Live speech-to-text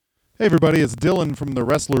Hey everybody, it's Dylan from the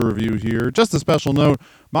Wrestler Review here. Just a special note,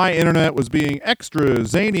 my internet was being extra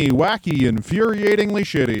zany, wacky, infuriatingly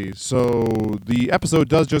shitty. So the episode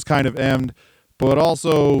does just kind of end, but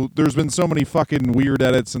also there's been so many fucking weird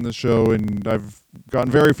edits in the show, and I've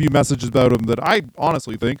gotten very few messages about them that I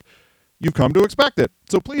honestly think you've come to expect it.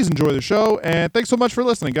 So please enjoy the show, and thanks so much for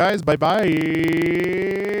listening, guys.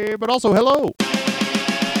 Bye-bye. But also, hello.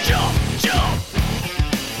 Jump, jump.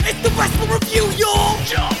 It's the Wrestler Review, y'all.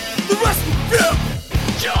 Jump. The Wrestler Review.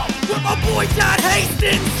 Jump. With my boy John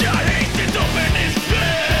Hastings. John Hastings up in this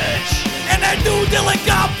bitch. And that dude Dylan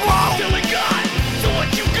God, bro. Dylan God. So what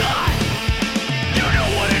you got? You know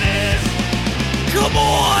what it is. Come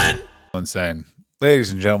on. Insane.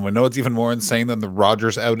 Ladies and gentlemen, know what's even more insane than the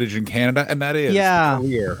Rogers outage in Canada? And that is the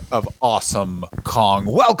career of Awesome Kong.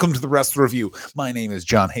 Welcome to the Wrestler Review. My name is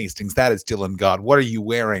John Hastings. That is Dylan God. What are you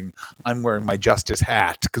wearing? I'm wearing my Justice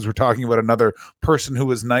hat because we're talking about another person who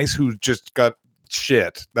was nice who just got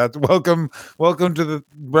shit. That's welcome to the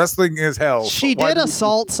Wrestling is Hell. She did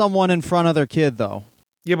assault someone in front of their kid, though.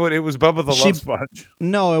 Yeah, but it was Bubba the Love Sponge.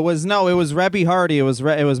 No, it was Rebby Hardy. It was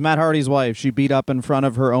Matt Hardy's wife. She beat up in front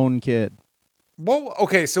of her own kid. Well,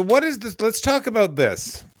 okay, so what is this? Let's talk about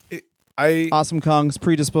this. Awesome Kong's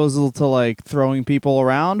predisposal to like throwing people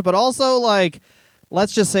around, but also like,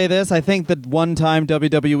 let's just say this. I think that one time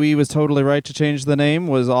WWE was totally right to change the name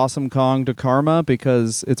was Awesome Kong to Karma,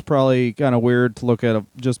 because it's probably kind of weird to look at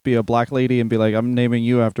just be a black lady and be like, I'm naming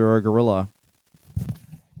you after a gorilla.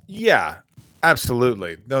 Yeah,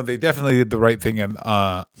 absolutely. No, they definitely did the right thing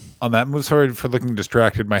on that move. Sorry for looking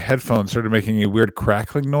distracted. My headphones started making a weird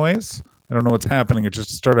crackling noise. I don't know what's happening. It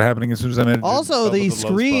just started happening as soon as I made it. Also, the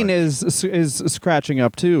screen is scratching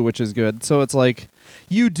up too, which is good. So it's like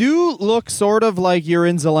you do look sort of like you're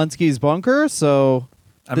in Zelensky's bunker. So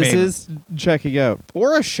this is checking out.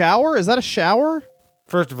 Or a shower? Is that a shower?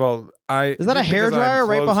 First of all, is that a hairdryer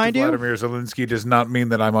right behind you? Vladimir Zelensky does not mean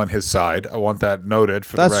that I'm on his side. I want that noted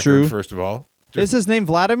for the record. True. First of all, is his name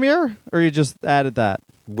Vladimir, or you just added that?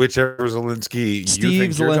 Whichever Zelensky Steve you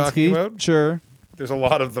think Zelensky. You're talking about. Sure. There's a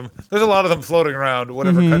lot of them. There's a lot of them floating around,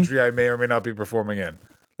 whatever country I may or may not be performing in.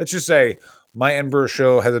 Let's just say my Edinburgh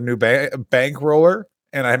show has a new bank roller,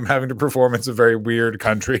 and I'm having to perform in some very weird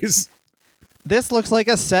countries. This looks like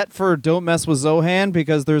a set for Don't Mess with Zohan,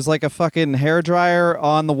 because there's like a fucking hairdryer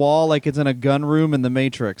on the wall like it's in a gun room in The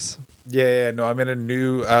Matrix. Yeah, no, I'm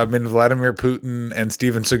in Vladimir Putin and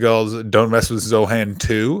Steven Seagal's Don't Mess with Zohan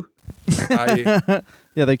 2.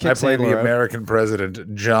 Yeah, they kicked I played Sandler the out. American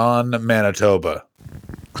president, John Manitoba.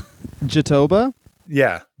 Jatoba?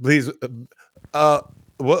 Yeah, please.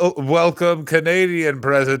 Welcome, Canadian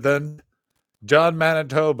president, John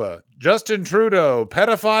Manitoba. Justin Trudeau,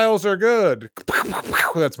 pedophiles are good.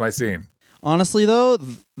 That's my scene. Honestly, though,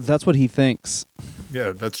 that's what he thinks.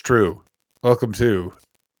 Yeah, that's true. Welcome to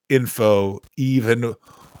World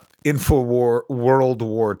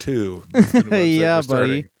War II. Yeah,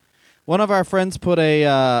 buddy. One of our friends put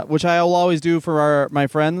which I will always do for my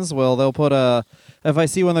friends. Well, they'll put if I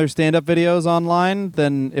see one of their stand-up videos online,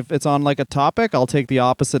 then if it's on like a topic, I'll take the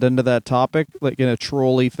opposite end of that topic, like in a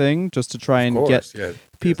trolley thing, just to try and get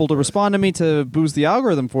people to respond to me to boost the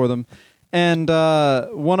algorithm for them. And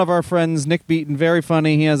one of our friends, Nick Beaton, very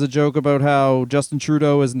funny. He has a joke about how Justin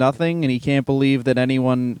Trudeau is nothing, and he can't believe that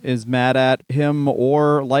anyone is mad at him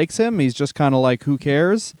or likes him. He's just kind of like, who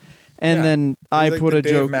cares? And then I put a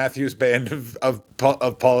joke. Dave Matthews Band of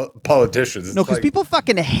politicians. No, because people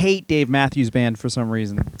fucking hate Dave Matthews Band for some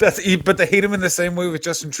reason. But they hate him in the same way with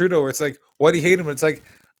Justin Trudeau. Where it's like, why do you hate him? It's like,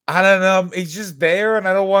 I don't know. He's just there, and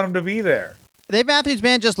I don't want him to be there. Dave Matthews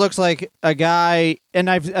Band just looks like a guy, and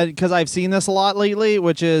because I've seen this a lot lately,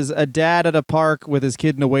 which is a dad at a park with his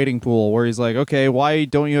kid in a wading pool, where he's like, okay, why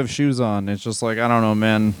don't you have shoes on? It's just like, I don't know,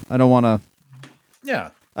 man. I don't want to. Yeah.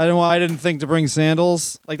 I didn't think to bring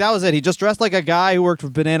sandals. Like, that was it. He just dressed like a guy who worked for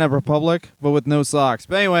Banana Republic, but with no socks.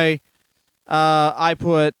 But anyway, I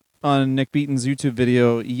put on Nick Beaton's YouTube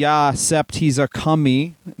video, yeah, except he's a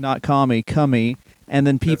cummy, not commie, cummy. And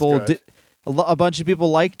then people, a bunch of people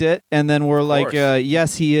liked it, and then were like,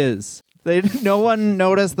 yes, he is. No one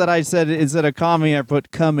noticed that I said, instead of commie, I put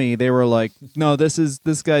cummy. They were like, no, this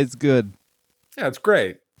guy's good. Yeah, it's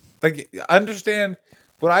great. Like, understand,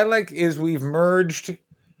 what I like is we've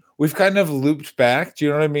kind of looped back, do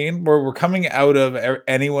you know what I mean? Where we're coming out of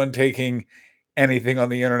anyone taking anything on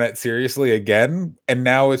the internet seriously again, and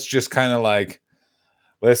now it's just kind of like,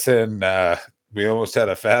 listen, we almost had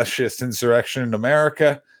a fascist insurrection in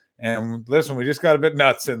America, and listen, we just got a bit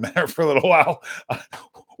nuts in there for a little while.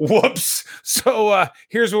 Whoops. So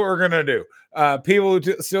here's what we're going to do. People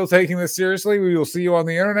who still taking this seriously, we will see you on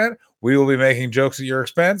the internet. We will be making jokes at your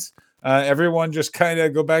expense. Everyone just kind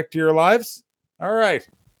of go back to your lives. All right.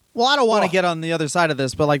 Well, I don't want to Well- get on the other side of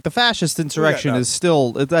this, but like the fascist insurrection no. is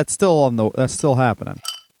still that's still happening.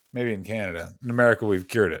 Maybe in Canada. In America, we've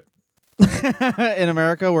cured it. In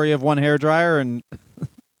America, where you have one hair dryer and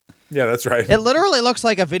Yeah, that's right. it literally looks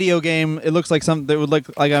like a video game. It looks like something that would look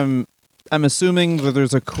like I'm assuming that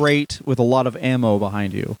there's a crate with a lot of ammo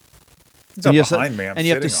behind you. It's And up you have to- behind me. I'm and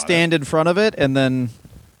you have to sitting on stand in front of it, and then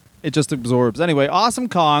it just absorbs. Anyway, Awesome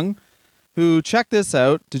Kong, who, check this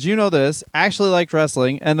out, did you know this, actually liked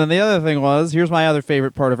wrestling. And then the other thing was, here's my other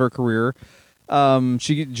favorite part of her career.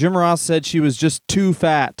 Jim Ross said she was just too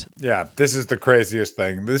fat. Yeah, this is the craziest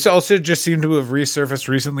thing. This also just seemed to have resurfaced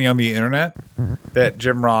recently on the internet that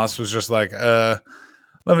Jim Ross was just like, let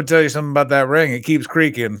me tell you something about that ring. It keeps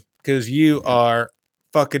creaking because you are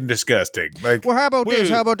fucking disgusting. Like, Well, how about this?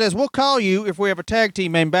 Woo. How about this? We'll call you if we have a tag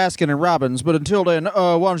team named Baskin and Robbins. But until then,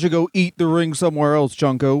 why don't you go eat the ring somewhere else,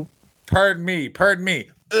 Junko? pardon me.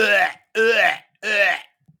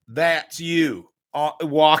 That's you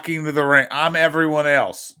walking to the ring. I'm everyone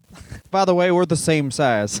else. By the way, we're the same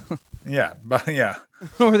size. Yeah, but yeah.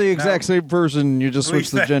 We're the exact same person. You just switch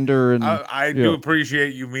the gender and I do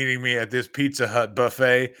appreciate you meeting me at this Pizza Hut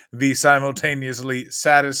buffet, the simultaneously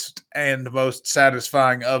saddest and most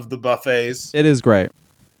satisfying of the buffets. it is great.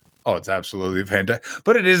 Oh, it's absolutely fantastic.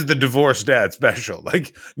 But it is the divorced dad special.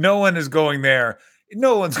 Like, no one is going there.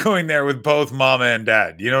 No one's going there with both mama and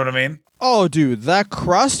dad. You know what I mean? Oh, dude, that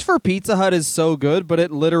crust for Pizza Hut is so good, but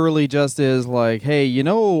it literally just is like, hey, you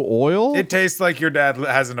know, oil? It tastes like your dad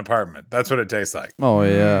has an apartment. That's what it tastes like. Oh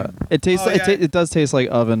yeah, it tastes. Oh, Like, yeah. it does taste like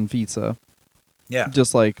oven pizza. Yeah.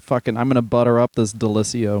 Just like fucking, I'm gonna butter up this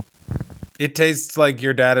Delicio. It tastes like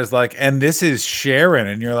your dad is like, and this is Sharon.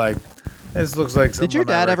 And you're like, this looks like someone Did your I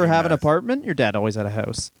dad ever have an recognize. apartment? Your dad always had a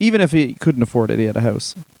house, even if he couldn't afford it. He had a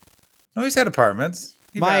house. No, he's had apartments.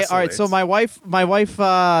 He All right. So vacillates. my wife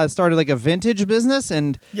started like a vintage business,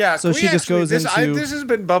 and Yeah, so can she we just actually- goes this, into this has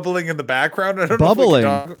been bubbling in the background. I don't Bubbling?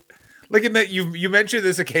 know if we can talk. Like in that you mentioned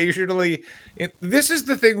this occasionally. This is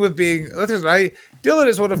the thing with being. Listen, Dylan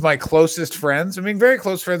is one of my closest friends. I mean, very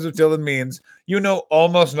close friends with Dylan means you know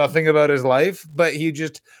almost nothing about his life, but he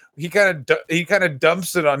kind of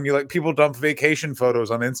dumps it on you like people dump vacation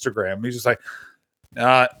photos on Instagram. He's just like,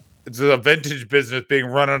 it's a vintage business being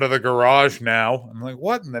run out of the garage now. I'm like,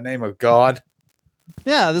 what in the name of God?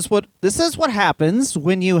 yeah. This is what happens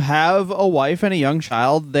when you have a wife and a young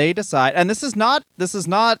child. They decide, and this is not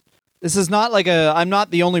like a. I'm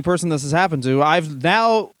not the only person this has happened to. I've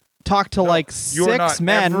now talked to like you're not. 6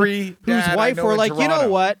 men Every whose dad I wife know were in like, you know Toronto."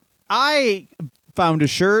 what? I found a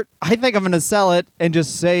shirt. I think I'm going to sell it and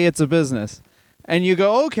just say it's a business. And you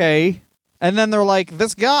go, okay. And then they're like,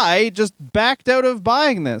 this guy just backed out of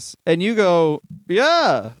buying this. And you go,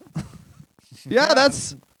 yeah. yeah,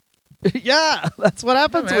 that's what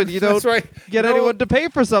happens man, when you that's don't right. get No- anyone to pay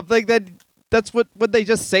for something. That's what when they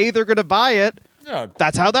just say they're going to buy it. Yeah,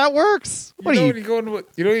 That's how that works. What you are know you?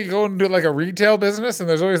 when you go into like a retail business and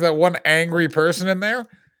there's always that one angry person in there.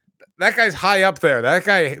 That guy's high up there. That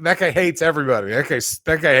guy hates everybody.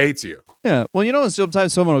 That guy hates you. Yeah. Well, you know,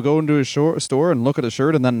 sometimes someone will go into a store and look at a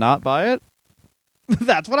shirt and then not buy it.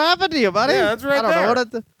 That's what happened to you, buddy. Yeah, that's right I don't know there.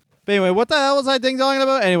 what it. But anyway, what the hell was I talking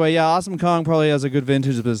about? Anyway, yeah, Awesome Kong probably has a good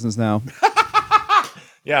vintage business now.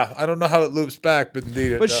 Yeah, I don't know how it loops back, but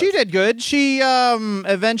indeed it But does. she did good. She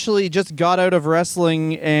eventually just got out of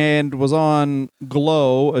wrestling and was on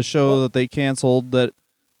Glow, a show that they canceled that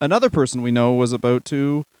another person we know was about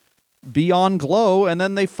to be on Glow, and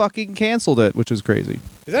then they fucking canceled it, which is crazy.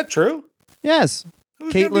 Is that true? Yes.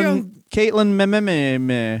 Who's gonna be on- Caitlyn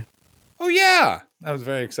Meh. Oh yeah, that was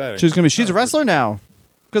very exciting. She's a wrestler now.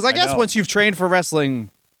 Because I guess know. once you've trained for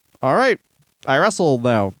wrestling, all right, I wrestle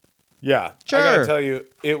now. Yeah, I Sure. gotta tell you,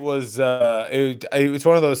 it was it's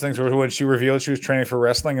one of those things where when she revealed she was training for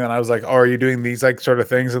wrestling, and I was like, "Oh, are you doing these like sort of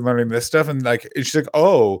things and learning this stuff?" And like, she's like,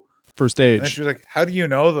 "Oh," For and stage. then she was like, "How do you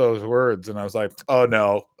know those words?" And I was like, "Oh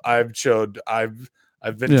no, I've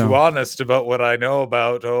been Yeah. too honest about what I know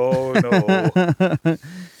about. Oh no,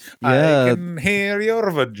 I Yeah. can hear your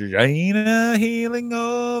vagina healing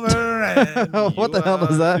over." And What the you hell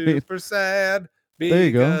does are that mean? Super sad. There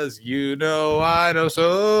you go. Because you know I know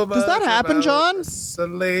so much. Does that happen, about John?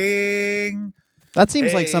 Wrestling. That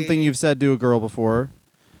seems like something Hey. you've said to a girl before.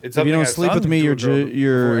 It's If you something don't I've sleep sung with me, to a your girl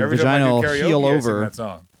your before. Every time I vagina do will karaoke, heel I sing over. that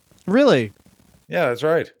song. Really? Yeah, that's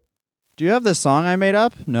right. Do you have this song I made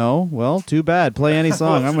up? No. Well, too bad. Play any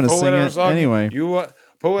song. I'm going to Well, sing whatever it song anyway. You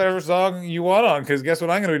put whatever song you want on, because guess what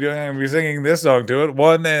I'm going to be doing? I'm going to be singing this song to it.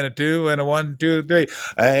 1 and a 2 and a 1, 2, 3.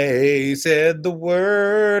 I said the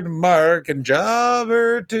word Mark and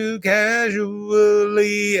jobber too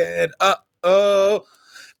casually, and uh-oh.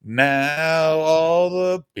 Now all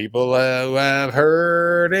the people who have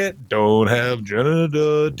heard it don't have genitals.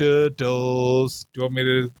 Do you want me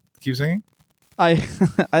to keep singing? I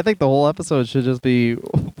think the whole episode should just be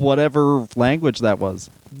whatever language that was.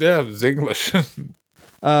 Yeah, it's English.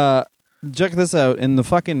 Check this out. In the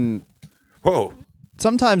fucking Whoa.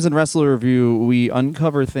 sometimes in Wrestler Review, we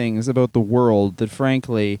uncover things about the world that,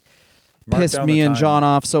 frankly, Mark pissed down me the and time. John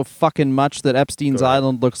off so fucking much that Epstein's Go ahead.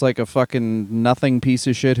 Island looks like a fucking nothing piece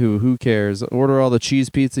of shit. Who cares? Order all the cheese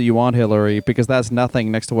pizza you want, Hillary, because that's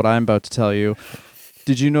nothing next to what I'm about to tell you.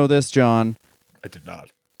 Did you know this, John? I did not.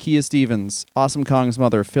 Kia Stevens, Awesome Kong's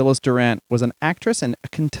mother, Phyllis Durant, was an actress and a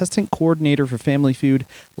contestant coordinator for Family Feud.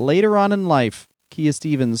 Later on in life, Kia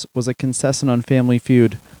Stevens was a contestant on Family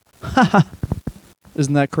Feud.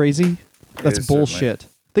 Isn't that crazy? That's is, bullshit.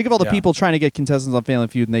 Think of all the Yeah. people trying to get contestants on Family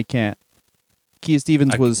Feud and they can't. Kia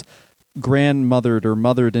Stevens was grandmothered or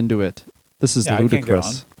mothered into it. This is Yeah, I can't get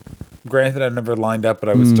ludicrous. Granted, I've never lined up, but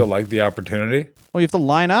I would still like the opportunity. Oh, you have to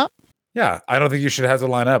line up? Yeah, I don't think you should have to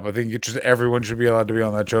line up. I think everyone should be allowed to be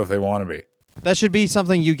on that show if they want to be. That should be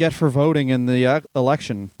something you get for voting in the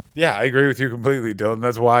election. Yeah, I agree with you completely, Dylan.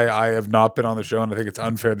 That's why I have not been on the show, and I think it's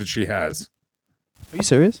unfair that she has. Are you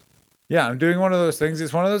serious? Yeah, I'm doing one of those things.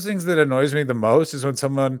 It's one of those things that annoys me the most is when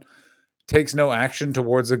someone takes no action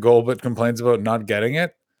towards a goal but complains about not getting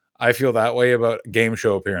it. I feel that way about game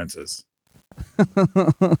show appearances.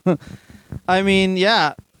 I mean,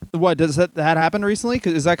 yeah. What does that happen recently?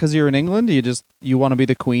 Is that because you're in England? You want to be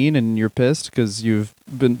the queen and you're pissed because you've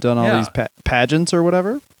been done all Yeah. these pageants or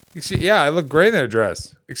whatever? Yeah, I look great in that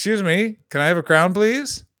dress. Excuse me, can I have a crown,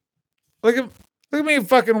 please? Look at me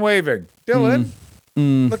fucking waving, Dylan.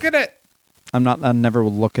 Look at it. I never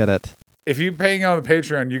will look at it. If you're paying on the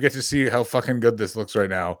Patreon, you get to see how fucking good this looks right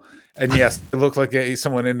now. And yes, it looked like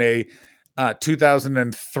someone in a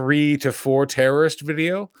 2003 to 4 terrorist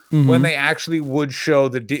video when they actually would show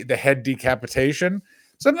the head decapitation.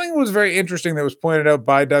 Something was very interesting that was pointed out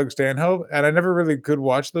by Doug Stanhope, and I never really could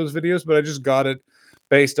watch those videos, but I just got it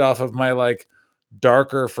based off of my like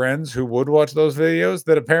darker friends who would watch those videos.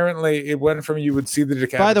 That apparently it went from you would see the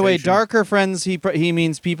decapitation. By the way, darker friends, he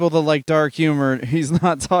means people that like dark humor. He's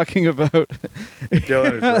not talking about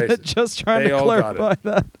Dylan is racist. just trying They to all got clarify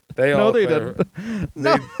that. They No, all they clar-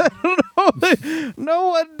 didn't. No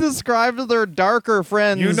one describes their darker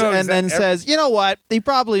friends You know and then says, you know what? He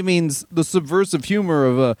probably means the subversive humor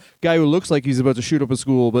of a guy who looks like he's about to shoot up a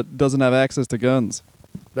school but doesn't have access to guns.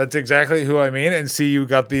 That's exactly who I mean, and see, you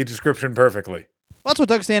got the description perfectly. That's what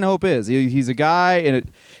Doug Stanhope is. He's a guy in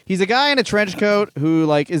a trench coat who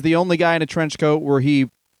like is the only guy in a trench coat where he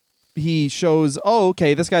shows, oh,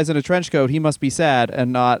 okay, this guy's in a trench coat. He must be sad,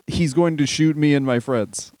 and not he's going to shoot me and my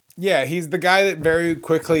friends. Yeah, he's the guy that very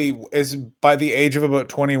quickly is by the age of about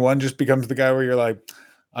 21 just becomes the guy where you're like,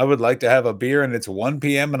 I would like to have a beer and it's 1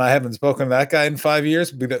 p.m. and I haven't spoken to that guy in 5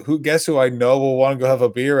 years. Guess who I know will want to go have a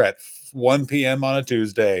beer at 1 p.m. on a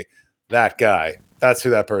Tuesday? That guy. That's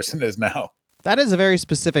who that person is now. That is a very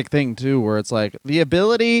specific thing too, where it's like the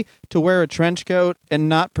ability to wear a trench coat and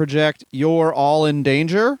not project you're all in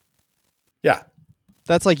danger. Yeah.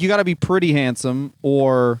 That's like you got to be pretty handsome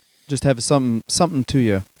or just have something to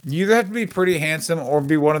you. You either have to be pretty handsome or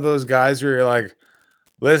be one of those guys where you're like,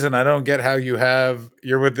 listen, I don't get how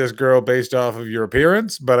you're with this girl based off of your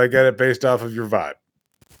appearance, but I get it based off of your vibe.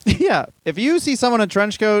 Yeah. If you see someone in a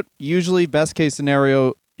trench coat, usually best case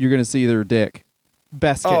scenario, you're going to see their dick.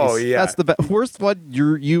 Best case. Oh, yeah. That's the worst one.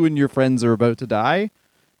 You and your friends are about to die.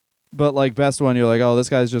 But like best one, you're like, oh, this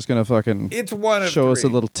guy's just going to fucking It's one of show us a three.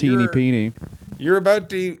 little teeny peeny. You're about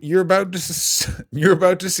to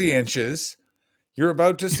see inches. You're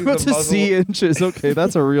about to see You're about the to muzzle. see inches. Okay,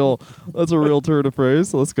 that's a real turn of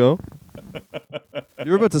phrase. Let's go.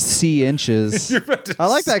 You're about to see inches. You're about to I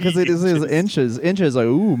like that because see it is inches. Inches like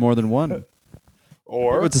ooh, more than one. You're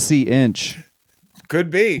Or about to see inch. could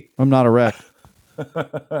be I'm not erect.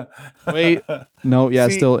 Wait, no, yeah,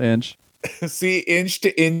 See- still inch. see inch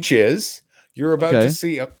to inches. You're about Okay. to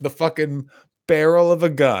see the fucking barrel of a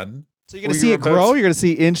gun. So you're gonna Or see you're it about grow. to- You're gonna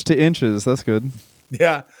see inch to inches. That's good.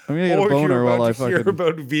 Yeah. I'm gonna get a Or boner you're while I about to hear fucking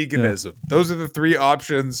about veganism. Those are the three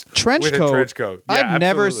options. trench with a coat. trench coat. Yeah, I've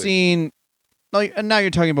never absolutely. seen. Like, and now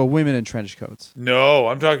you're talking about women in trench coats. No,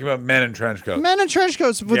 I'm talking about men in trench coats. Men in trench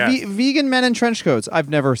coats with Yes. vegan men in trench coats. I've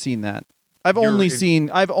never seen that. I've only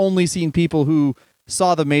seen people who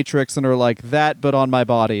saw the Matrix and are like that, but on my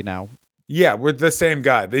body now. Yeah, we're the same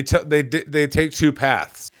guy. They take two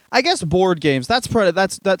paths. I guess board games. That's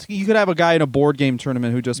you could have a guy in a board game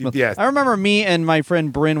tournament who just. Yes. I remember me and my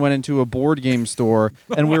friend Bryn went into a board game store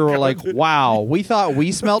and we were like, "Wow, we thought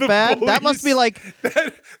we smelled bad." That must be like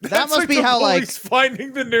That must like be the how, like- bullies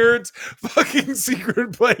finding the nerds fucking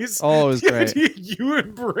secret place. Oh, it was The great. idea you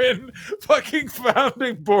and Bryn fucking found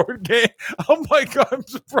a board game. Oh my god, I'm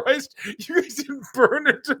surprised you guys didn't burn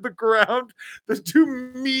it to the ground. The two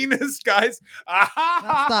meanest guys.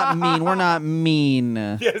 that's not mean. We're not mean.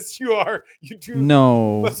 Yes, you are. You two.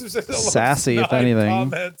 No, must have said a lot of sassy if snide anything.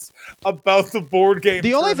 Comments about the board game.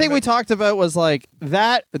 The only thing we tournament. talked about was like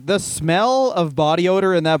that the smell of body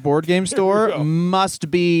odor in that board game store go. must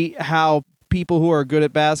be how people who are good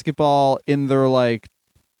at basketball in their like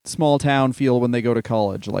small town feel when they go to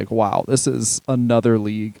college. Like, wow, this is another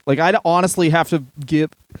league. Like, I'd honestly have to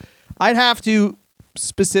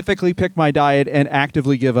specifically pick my diet and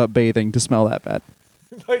actively give up bathing to smell that bad.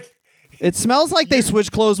 like. It smells like they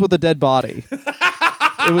switched clothes with a dead body.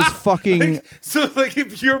 It was fucking. So, like,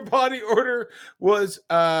 if your body order was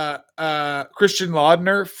Christian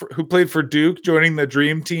Laudner, who played for Duke, joining the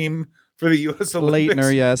dream team for the U.S. Olympics.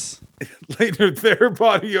 Leitner, yes. Leitner, their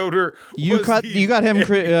body odor. You was got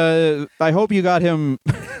him. I hope you got him.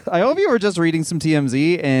 I hope you were just reading some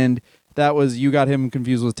TMZ and that was you got him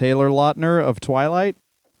confused with Taylor Lautner of Twilight.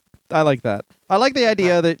 I like that. I like the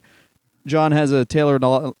idea that John has a Taylor,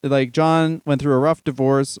 like John went through a rough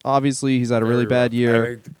divorce. Obviously, he's had a really bad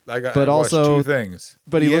year. I but watched also- two things.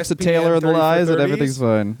 But he looks at ESPN Taylor in the 30 for eyes and 30s everything's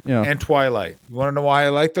fine. Yeah. And Twilight. You want to know why I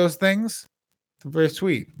like those things? They're very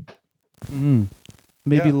sweet.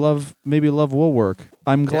 Maybe Yeah. love will work.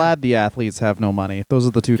 I'm glad the athletes have no money. Those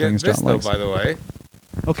are the two Get things this John though, likes. by the way.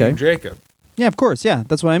 Okay. King Jacob. Yeah, of course. Yeah,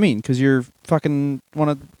 that's what I mean. Because you're fucking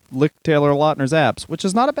want to lick Taylor Lautner's abs, which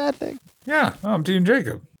is not a bad thing. Yeah, I'm Team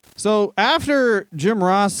Jacob. So after Jim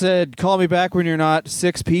Ross said, "Call me back when you're not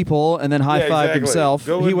 6 people," and then high-fived exactly. himself,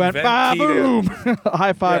 Go he went, invent "Bah, boom!" keto.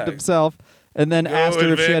 high-fived Yeah. himself, and then Go asked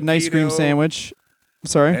her if she had an ice cream invent keto. sandwich.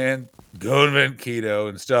 Sorry. And go invent keto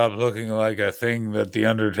and stop looking like a thing that the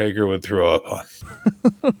Undertaker would throw up on.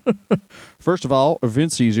 First of all, if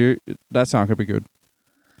Vince sees you, that's not going to be good.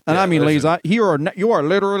 And Yeah, I mean, ladies, listen. you are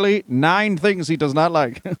literally 9 things he does not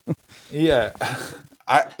like. Yeah.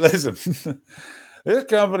 Listen. This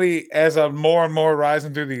company, as I'm more and more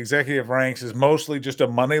rising through the executive ranks, is mostly just a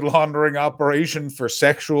money laundering operation for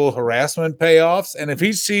sexual harassment payoffs. And if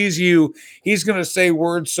he sees you, he's going to say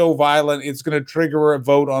words so violent, it's going to trigger a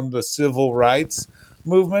vote on the civil rights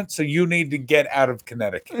movement. So you need to get out of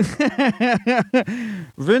Connecticut.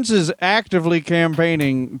 Vince is actively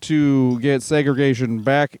campaigning to get segregation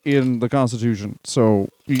back in the Constitution. So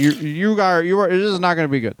you are it is not going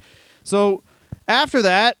to be good. So after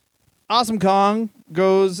that, Awesome Kong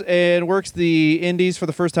goes and works the indies for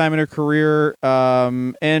the first time in her career,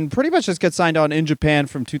 and pretty much just gets signed on in Japan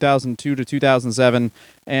from 2002 to 2007.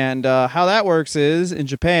 And how that works is, in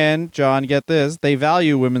Japan, John, get this, they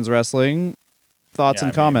value women's wrestling. Thoughts Yeah,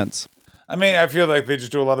 and I mean, comments. I mean, I feel like they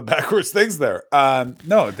just do a lot of backwards things there.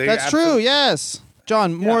 No, they That's true, yes.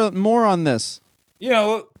 John, more on this. You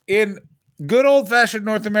know, in good old-fashioned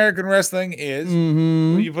North American wrestling is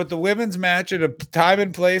Mm-hmm. when you put the women's match at a time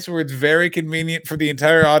and place where it's very convenient for the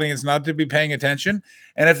entire audience not to be paying attention.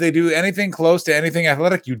 And if they do anything close to anything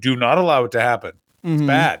athletic, you do not allow it to happen. Mm-hmm. It's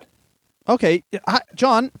bad. Okay,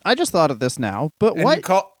 John, I just thought of this now, but And what? you don't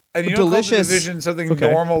call the Delicious- division something Okay.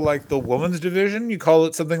 normal like the women's division. You call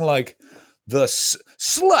it something like the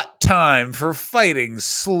slut time for fighting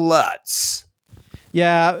sluts.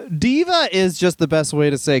 Yeah, diva is just the best way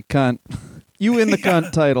to say cunt. You win the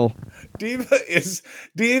cunt title. Diva is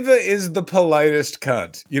the politest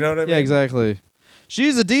cunt. You know what I mean? Yeah, exactly.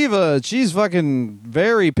 She's a diva. She's fucking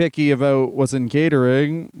very picky about what's in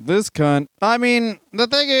catering. This cunt. I mean, the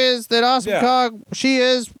thing is that Awesome Yeah. Cog, she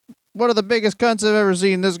is one of the biggest cunts I've ever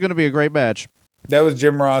seen. This is going to be a great match. That was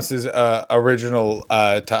Jim Ross's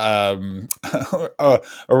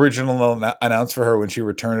original announce for her when she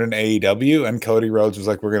returned in AEW, and Cody Rhodes was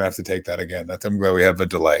like, "We're gonna have to take that again." I'm glad we have a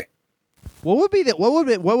delay. What would be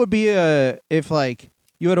if like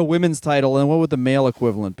you had a women's title, and what would the male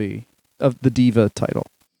equivalent be of the diva title?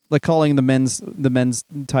 Like calling the men's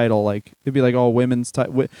title, like it'd be like all women's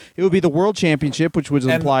title. It would be the world championship, which was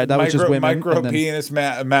implied that was just women. Micro and then- penis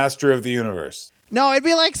master of the universe. No, it'd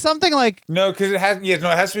be like something like No, because it has. Yeah,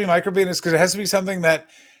 no, it has to be micro penis because it has to be something that,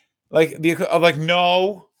 like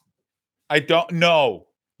no, I don't know.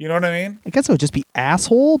 You know what I mean? I guess it would just be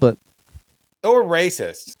asshole, but Or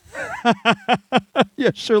racist.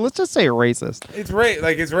 yeah, sure. Let's just say racist. It's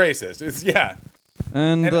racist. It's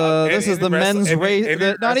And this is the men's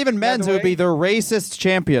race. Not even men's. It would be the racist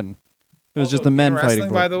champion. It was just the men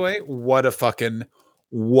fighting. By the way, what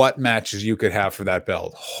matches you could have for that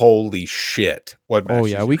belt? Holy shit! What? Oh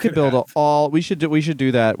yeah, we could build We should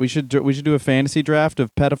do that. We should do a fantasy draft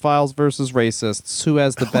of pedophiles versus racists. Who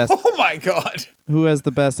has the best? Oh my god! Who has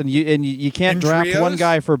the best? And you can't draft trios? One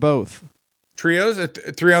guy for both. Trios,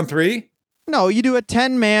 3-on-3. No, you do a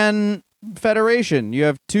 10-man federation. You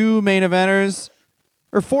have 2 main eventers,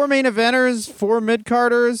 or 4 main eventers, 4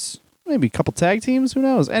 mid-carders, maybe a couple tag teams. Who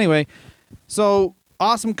knows? Anyway, so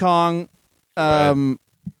Awesome Kong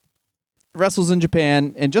wrestles in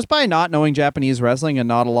Japan, and just by not knowing Japanese wrestling and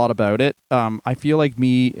not a lot about it, I feel like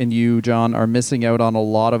me and you, John, are missing out on a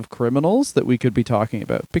lot of criminals that we could be talking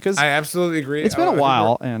about. Because I absolutely agree. It's been a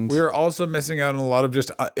while, and we're also missing out on a lot of just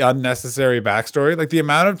unnecessary backstory. Like the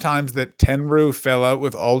amount of times that Tenryu fell out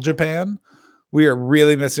with All Japan, we are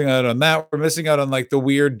really missing out on that. We're missing out on like the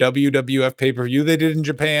weird WWF pay-per-view they did in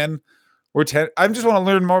Japan. I just want to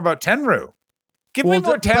learn more about Tenryu. Give me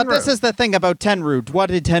more Tenryu. But this is the thing about Tenryu. What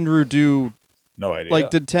did Tenryu do? No idea. Like,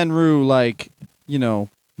 did Tenryu,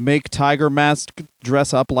 make Tiger Mask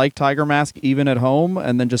dress up like Tiger Mask even at home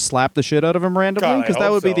and then just slap the shit out of him randomly? Because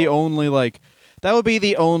that would be the only, that would be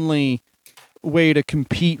the only way to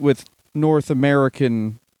compete with North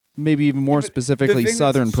American, maybe even more specifically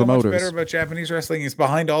Southern promoters. What's better about Japanese wrestling is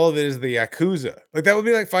behind all of it is the Yakuza. Like that would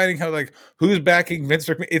be like finding how who's backing Vince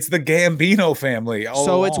McMahon. It's the Gambino family.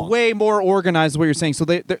 So it's way more organized. What you're saying. So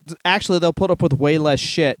they'll put up with way less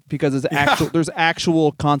shit because there's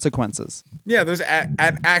actual consequences. Yeah, there's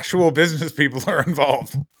actual business people are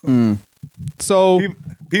involved. So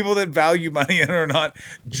people that value money and are not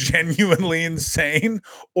genuinely insane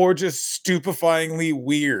or just stupefyingly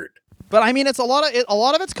weird. But I mean, it's a lot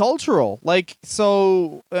of it's cultural. Maybe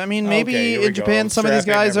in Japan, some of these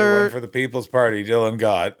guys are for the People's Party. Dylan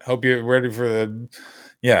Gott. Hope you're ready for the.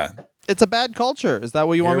 Yeah, it's a bad culture. Is that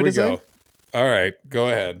what you want me to say? All right, go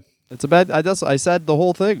ahead. It's a bad. I said the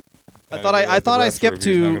whole thing. I thought I skipped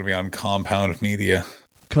to. Not going to be on Compound Media.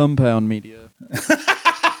 Compound Media.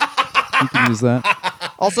 You can use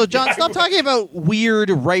that. Also, John, stop talking about weird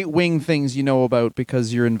right-wing things you know about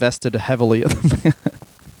because you're invested heavily in them.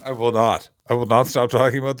 I will not. I will not stop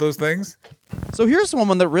talking about those things. So here's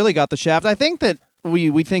someone that really got the shaft. I think that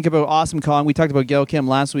we think about Awesome Kong. We talked about Gail Kim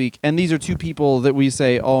last week, and these are 2 people that we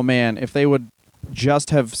say, oh man, if they would just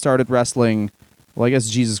have started wrestling, well, I guess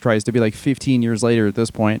Jesus Christ, to be like 15 years later at this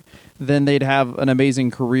point, then they'd have an amazing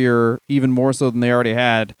career, even more so than they already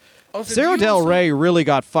had. Sarah Del Rey really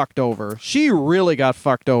got fucked over. She really got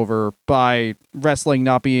fucked over by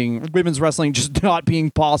women's wrestling just not being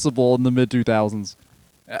possible in the mid-2000s.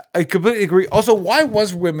 I completely agree. Also, why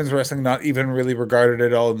was women's wrestling not even really regarded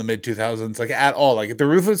at all in the mid-2000s? Like, at all. Like, the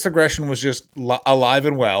Ruthless Aggression was just alive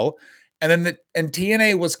and well. And then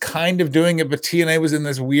TNA was kind of doing it, but TNA was in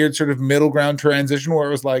this weird sort of middle ground transition where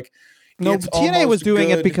it was like, no, TNA was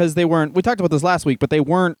doing it because they weren't. We talked about this last week, but they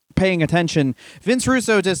weren't paying attention. Vince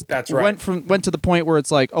Russo just went to the point where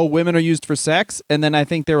it's like, oh, women are used for sex, and then I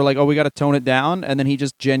think they were like, oh, we got to tone it down, and then he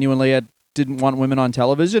just genuinely didn't want women on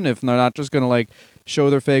television if they're not just gonna show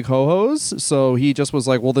their fake ho-hos. So he just was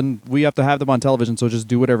like, well, then we have to have them on television, so just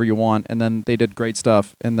do whatever you want. And then they did great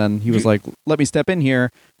stuff. And then he was like, let me step in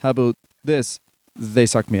here. How about this? They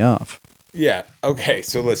sucked me off. Yeah. Okay.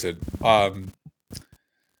 So listen,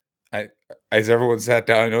 as everyone sat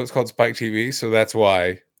down, I know it's called Spike TV, so that's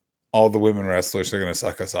why all the women wrestlers are going to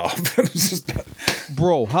suck us off.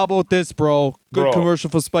 Bro, how about this, bro? Good commercial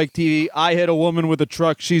for Spike TV. I hit a woman with a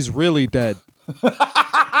truck. She's really dead.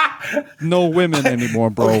 No women anymore,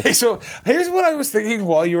 bro. Okay, so here's what I was thinking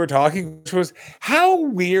while you were talking, which was, how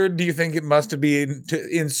weird do you think it must have been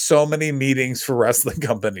in so many meetings for wrestling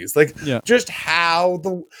companies? Just how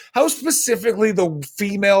specifically the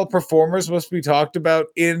female performers must be talked about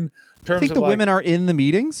in terms of think the women are in the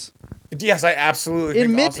meetings? Yes, I absolutely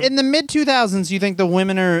think in the mid-2000s, you think the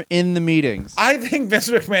women are in the meetings? I think Vince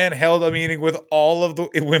McMahon held a meeting with all of the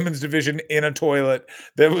women's division in a toilet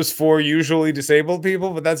that was for usually disabled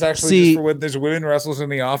people, but that's actually just for when there's women wrestlers in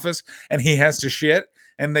the office and he has to shit,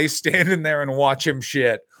 and they stand in there and watch him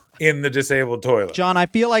shit in the disabled toilet. John, I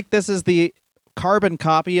feel like this is the carbon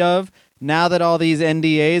copy of, now that all these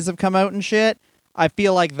NDAs have come out and shit, I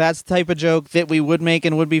feel like that's the type of joke that we would make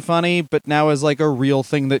and would be funny, but now is like a real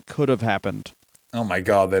thing that could have happened. Oh my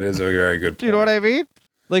God, that is a very good point. Do you know what I mean?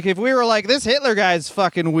 Like if we were like, this Hitler guy's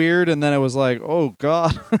fucking weird, and then it was like, oh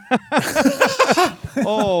God.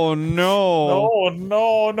 Oh no.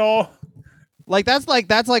 No. Like that's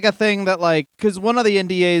like a thing that like because one of the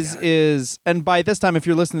NDAs is, and by this time, if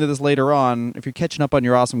you're listening to this later on, if you're catching up on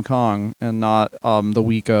your Awesome Kong and not the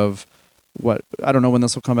week of what I don't know when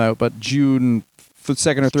this will come out, but June, the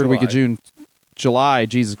second or third week of July,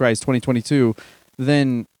 Jesus Christ, 2022,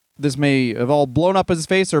 then this may have all blown up his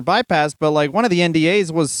face or bypassed. But like one of the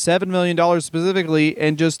NDAs was $7 million specifically,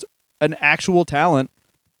 and just an actual talent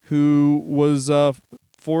who was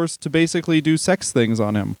forced to basically do sex things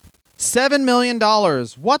on him. $7 million.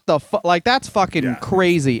 What the fuck? Like, that's fucking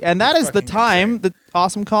crazy. And that is the time that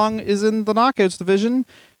Awesome Kong is in the Knockouts division,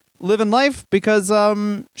 living life, because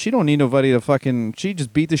she don't need nobody to fucking. She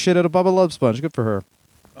just beat the shit out of Bubba Love Sponge. Good for her.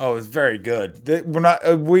 Oh, it's very good. We're not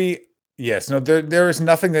there is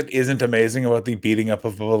nothing that isn't amazing about the beating up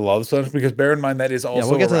of Bubba Love Sponge, because bear in mind that is also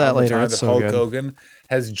we'll get to that around the later. time It's that so Hulk good. Hogan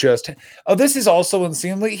has just. Oh, this is also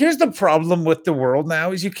unseemly. Here's the problem with the world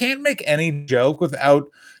now: is you can't make any joke without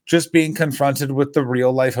just being confronted with the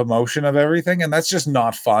real life emotion of everything, and that's just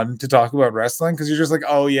not fun to talk about wrestling, because you're just like,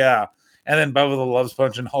 oh yeah, and then Bubba the Love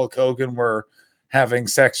Sponge and Hulk Hogan were having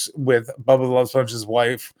sex with Bubba the Love Sponge's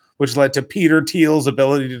wife, which led to Peter Thiel's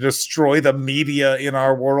ability to destroy the media in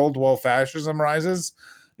our world while fascism rises.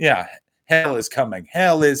 Yeah, hell is coming.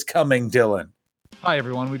 Hell is coming, Dylan. Hi,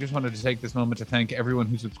 everyone. We just wanted to take this moment to thank everyone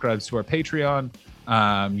who subscribes to our Patreon.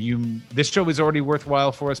 This show is already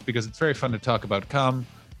worthwhile for us because it's very fun to talk about cum,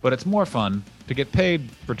 but it's more fun to get paid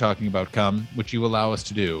for talking about cum, which you allow us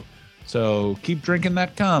to do. So keep drinking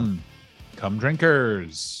that cum. Cum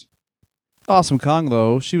drinkers. Awesome Kong,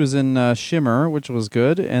 though, she was in Shimmer, which was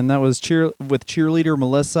good, and that was with cheerleader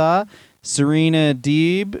Melissa, Serena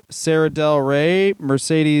Deeb, Sarah Del Rey,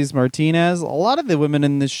 Mercedes Martinez. A lot of the women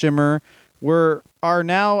in this Shimmer are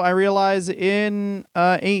now, I realize, in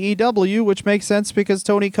AEW, which makes sense because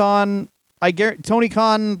Tony Khan,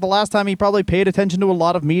 the last time he probably paid attention to a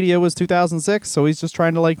lot of media was 2006, so he's just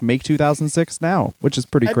trying to like make 2006 now, which is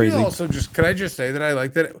pretty crazy. Can I just say that I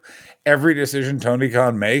like that every decision Tony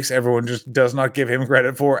Khan makes, everyone just does not give him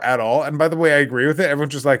credit for at all. And by the way, I agree with it.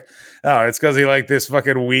 Everyone's just like, oh, it's because he liked this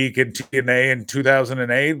fucking week in TNA in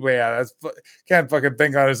 2008. But yeah, can't fucking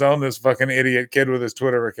think on his own, this fucking idiot kid with his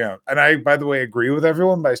Twitter account. And I, by the way, agree with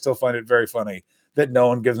everyone, but I still find it very funny that no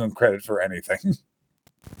one gives him credit for anything.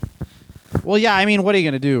 Well, yeah, I mean, what are you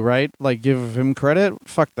going to do, right? Like, give him credit?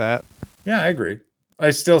 Fuck that. Yeah, I agree. I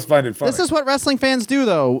still find it funny. This is what wrestling fans do,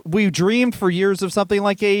 though. We dreamed for years of something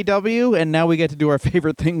like AEW, and now we get to do our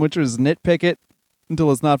favorite thing, which was nitpick it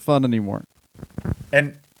until it's not fun anymore.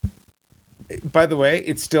 And by the way,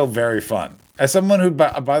 it's still very fun. As someone who,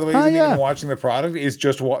 by the way, isn't even watching the product, is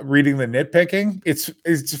just reading the nitpicking, it's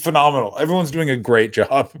phenomenal. Everyone's doing a great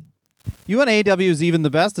job. You and AEW is even the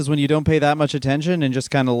best is when you don't pay that much attention and just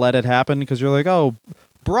kind of let it happen because you're like, oh,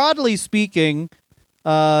 broadly speaking,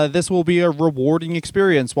 this will be a rewarding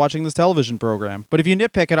experience watching this television program. But if you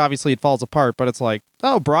nitpick it, obviously it falls apart. But it's like,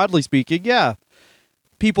 oh, broadly speaking, yeah.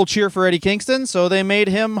 People cheer for Eddie Kingston, so they made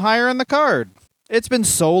him higher in the card. It's been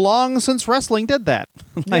so long since wrestling did that.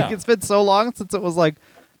 It's been so long since it was like,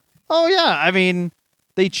 oh, yeah, I mean,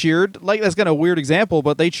 they cheered. Like, that's kind of a weird example,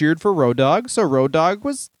 but they cheered for Road Dogg, so Road Dogg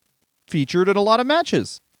was featured in a lot of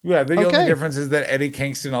matches. Yeah, the only difference is that Eddie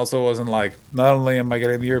Kingston also wasn't like, not only am I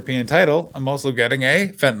getting the European title, I'm also getting a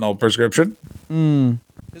fentanyl prescription.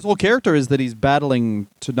 His whole character is that he's battling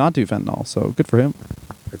to not do fentanyl, so good for him.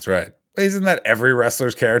 That's right. Isn't that every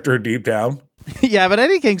wrestler's character deep down? Yeah, but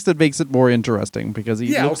Eddie Kingston makes it more interesting because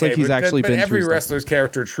he looks like he's actually been every through wrestler's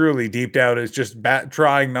character truly deep down is just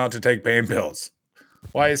trying not to take pain pills.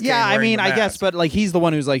 Why is Kane I wearing mean, the I mask? guess, but like he's the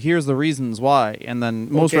one who's like, here's the reasons why, and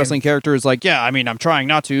then most wrestling characters like, yeah, I mean, I'm trying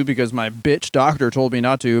not to because my bitch doctor told me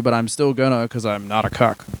not to, but I'm still gonna because I'm not a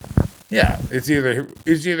cuck. Yeah, it's either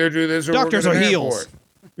do this or doctors we're are gonna heels.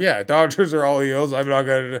 Yeah, doctors are all heels. I'm not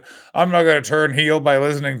gonna turn heel by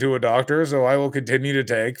listening to a doctor, so I will continue to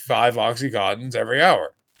take 5 Oxycontins every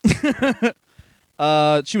hour.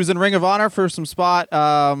 She was in Ring of Honor for some spot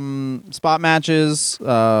matches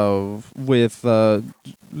with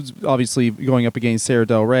obviously going up against Sarah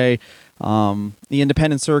Del Rey. The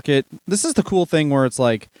independent circuit. This is the cool thing where it's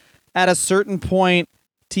like at a certain point,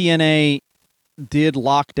 TNA did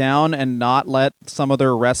lock down and not let some of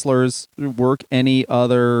their wrestlers work any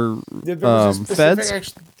other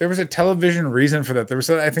feds. There was a television reason for that. There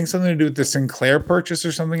was, I think, something to do with the Sinclair purchase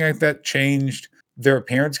or something like that changed their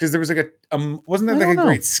appearance, because there was like wasn't there like a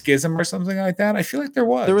great schism or something like that? I feel like there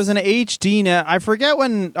was. There was an HD net. I forget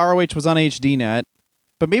when ROH was on HD net,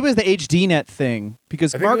 but maybe it was the HD net thing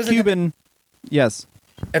because Mark Cuban. Yes,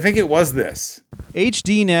 I think it was this.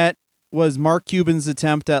 HD net was Mark Cuban's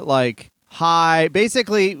attempt at like high.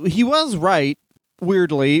 Basically, he was right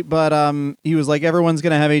weirdly, but he was like, everyone's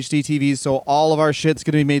gonna have HD TVs, so all of our shit's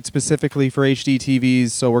gonna be made specifically for HD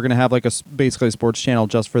TVs. So we're gonna have like basically a sports channel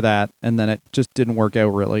just for that, and then it just didn't work out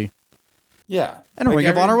really. Yeah. And Ring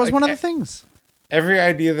of Honor was one of the things. Every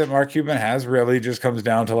idea that Mark Cuban has really just comes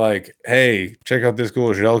down to like, hey, check out this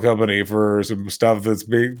cool shell company for some stuff that's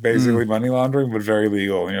basically money laundering, but very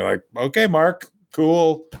legal. And you're like, okay, Mark,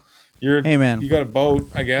 cool. Hey, man. You got a boat,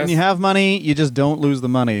 I guess. When you have money, you just don't lose the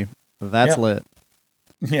money. That's lit.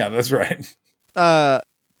 Yeah, that's right.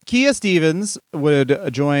 Kia Stevens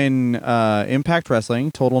would join Impact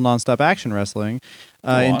Wrestling, Total Nonstop Action Wrestling,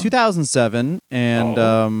 in 2007.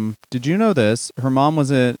 And did you know this? Her mom was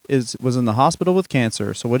in the hospital with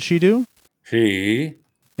cancer. So what'd she do? She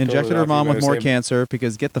injected her mom with more cancer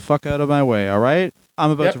because get the fuck out of my way, all right? I'm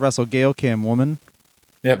about to wrestle Gail Kim, woman.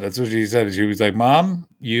 Yep, that's what she said. She was like, Mom,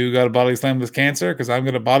 you got a body slam with cancer because I'm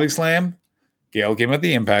going to body slam Gail Kim at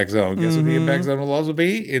the impact zone. Guess what the impact zone will also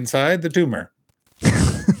be? Inside the tumor.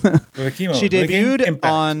 She debuted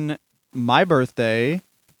on my birthday,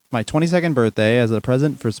 my 22nd birthday, as a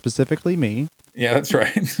present for specifically me. Yeah, that's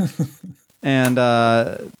right.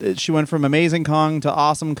 And she went from Amazing Kong to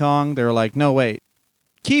Awesome Kong. They were like, no, wait.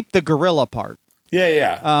 Keep the gorilla part.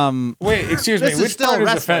 Yeah. Wait, excuse me. Which part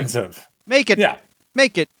is offensive? Make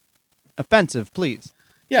it offensive, please.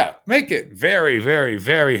 Yeah, make it very, very,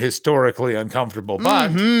 very historically uncomfortable,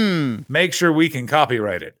 but make sure we can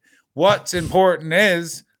copyright it. What's important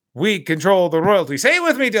is we control the royalty. Say it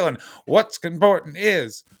with me, Dylan. What's important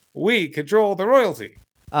is we control the royalty.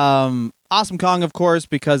 Awesome Kong, of course,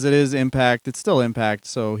 because it is Impact. It's still Impact,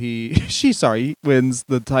 so he wins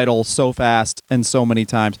the title so fast and so many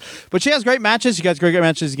times. But she has great matches. She got great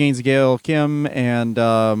matches against Gail Kim, and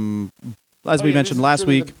as we mentioned last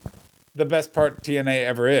week. The best part TNA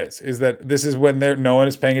ever is that this is when no one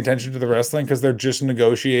is paying attention to the wrestling because they're just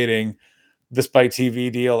negotiating the Spike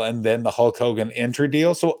TV deal and then the Hulk Hogan entry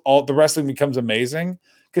deal. So all the wrestling becomes amazing.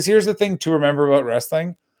 Because here's the thing to remember about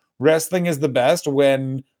wrestling. Wrestling is the best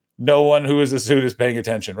when no one who is a suit is paying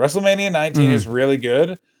attention. WrestleMania 19 is really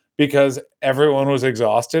good because everyone was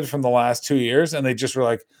exhausted from the last 2 years and they just were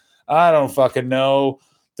like, I don't fucking know.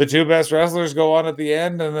 The two best wrestlers go on at the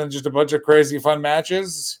end and then just a bunch of crazy fun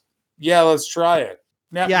matches. Yeah, let's try it.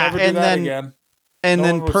 Never do that again. And no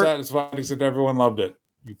then one was satisfied except everyone loved it.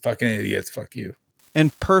 You fucking idiots. Fuck you.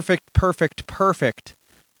 And perfect.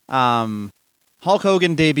 Hulk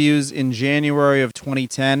Hogan debuts in January of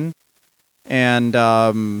 2010. And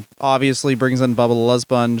obviously brings in Bubba the Love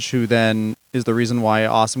Sponge, who then is the reason why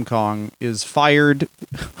Awesome Kong is fired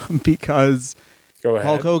because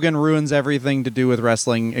Hulk Hogan ruins everything to do with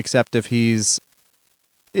wrestling except if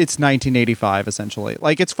it's 1985, essentially.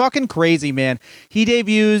 Like, it's fucking crazy, man. He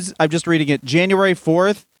debuts, I'm just reading it, January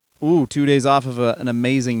 4th. Ooh, 2 days off of an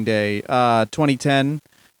amazing day. 2010.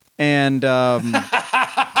 And and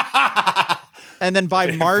then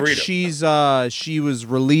by March, she was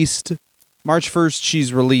released. March 1st,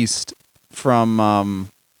 she's released from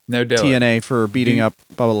TNA for beating up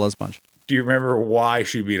Bubba the Love Sponge. Do you remember why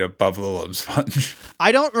she beat up Bubba the Love Sponge?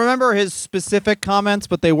 I don't remember his specific comments,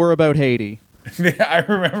 but they were about Haiti. I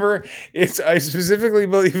remember I specifically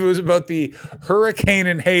believe it was about the hurricane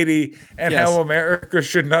in Haiti and how America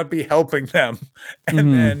should not be helping them.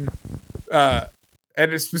 And then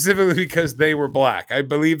and it's specifically because they were black. I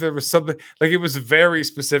believe there was something like it was very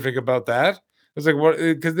specific about that. It was like what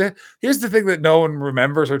because here's the thing that no one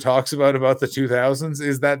remembers or talks about the 2000s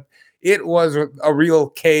is that it was a real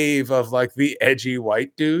cave of like the edgy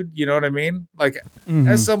white dude. You know what I mean? Like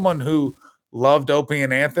as someone who loved Opie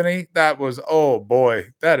and Anthony, that was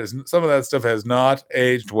some of that stuff has not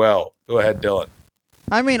aged well. Go ahead, Dylan.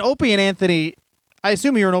 I mean, Opie and Anthony, I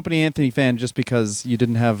assume you're an Opie and Anthony fan just because you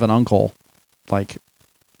didn't have an uncle. Like,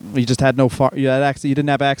 you just had you didn't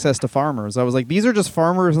have access to farmers. I was like, these are just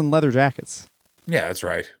farmers in leather jackets. Yeah, that's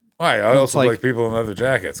right. I also like people in leather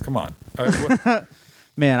jackets. Come on.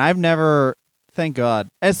 Man, I've never, thank God.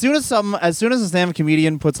 As soon as a stand-up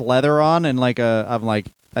comedian puts leather on and I'm like,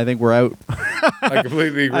 I think we're out. I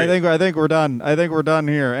completely agree. I think we're done. I think we're done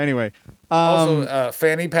here. Anyway. Also,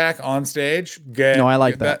 fanny pack on stage. No, I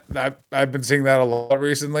like that. I've been seeing that a lot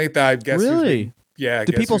recently. I guess really? Yeah.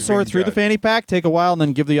 Do people sort through the fanny pack, take a while, and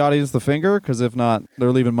then give the audience the finger? Because if not,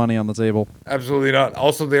 they're leaving money on the table. Absolutely not.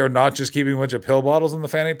 Also, they are not just keeping a bunch of pill bottles in the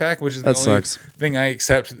fanny pack, which is the only thing I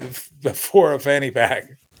accept for a fanny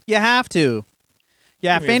pack. You have to.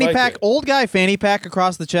 Yeah, fanny pack, old guy fanny pack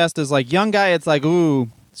across the chest is like young guy. It's like, ooh,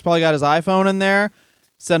 he's probably got his iPhone in there,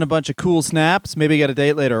 send a bunch of cool snaps, maybe get a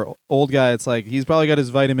date later. Old guy, it's like he's probably got his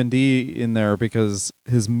vitamin D in there because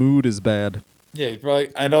his mood is bad. Yeah, he's probably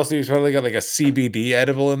got like a CBD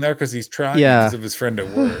edible in there because he's trying Yeah. because of his friend at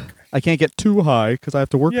work. I can't get too high because I have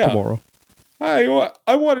to work Yeah. tomorrow. I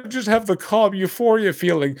want to just have the calm euphoria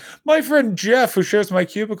feeling. My friend Jeff, who shares my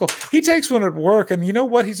cubicle, he takes one at work, and you know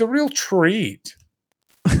what? He's a real treat.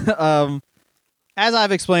 As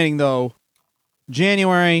I've explaining though,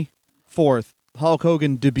 January 4th, Hulk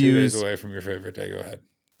Hogan 2 days debuts. away from your favorite day. Go ahead.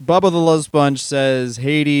 Bubba the Love Sponge says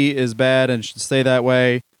Haiti is bad and should stay that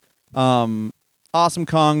way. Awesome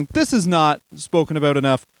Kong, this is not spoken about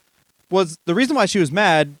enough. Was the reason why she was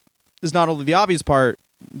mad is not only the obvious part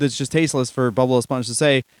that's just tasteless for Bubba the Love Sponge to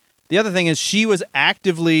say. The other thing is she was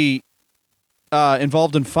actively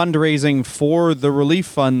involved in fundraising for the relief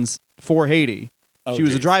funds for Haiti. Oh, She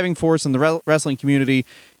was a geez. driving force in the wrestling community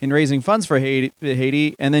in raising funds for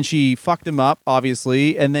Haiti, and then she fucked him up,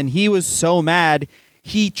 obviously, and then he was so mad,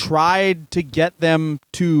 he tried to get them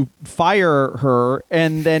to fire her,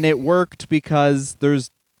 and then it worked because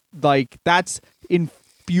that's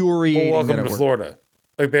infuriating. Well, that welcome it to worked. Florida.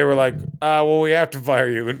 Like they were like, well, we have to fire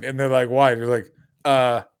you, and they're like, why? And you're like,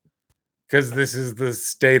 because this is the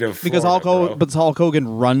state of Because Florida, bro. Hulk Hogan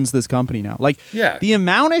runs this company now. Like, Yeah. the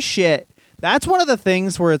amount of shit. That's one of the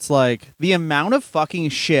things where it's like the amount of fucking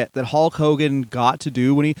shit that Hulk Hogan got to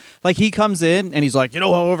do when he comes in and he's like, you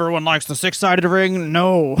know how everyone likes the 6-sided ring?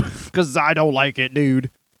 No, because I don't like it, dude.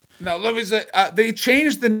 Now let me say, they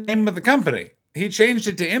changed the name of the company. He changed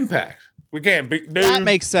it to Impact. We can't be. That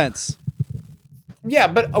makes sense. Yeah,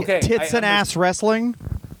 but okay. Tits and ass wrestling.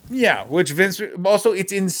 Yeah, which Vince also,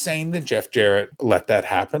 it's insane that Jeff Jarrett let that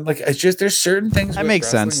happen. Like, it's just there's certain things That with makes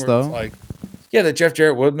wrestling sense, where it's though. like, yeah, that Jeff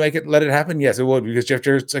Jarrett would let it happen. Yes, it would, because Jeff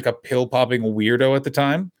Jarrett's like a pill popping weirdo at the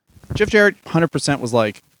time. Jeff Jarrett 100% was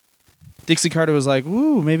like, Dixie Carter was like,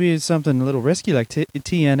 ooh, maybe it's something a little risky like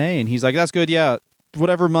TNA. And he's like, that's good. Yeah.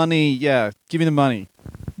 Whatever money. Yeah. Give me the money.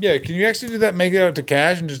 Yeah, can you actually do that? Make it out to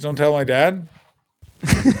cash and just don't tell my dad.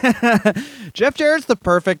 Jeff Jarrett's the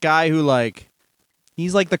perfect guy who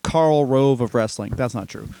he's like the Karl Rove of wrestling. That's not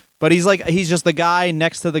true. But he's just the guy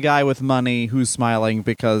next to the guy with money who's smiling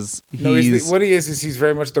because he's... No, what he is he's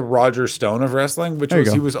very much the Roger Stone of wrestling, which There you was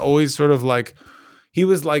go. he was always sort of like, he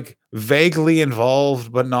was like vaguely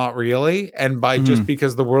involved, but not really. And by just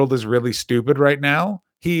because the world is really stupid right now,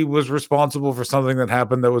 he was responsible for something that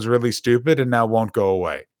happened that was really stupid and now won't go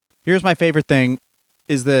away. Here's my favorite thing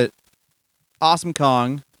is that Awesome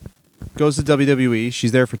Kong goes to WWE.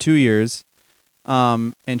 She's there for 2 years.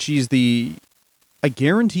 And she's I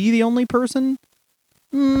guarantee the only person?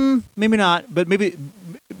 Maybe not, but maybe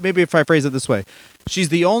if I phrase it this way. She's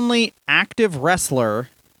the only active wrestler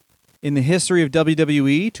in the history of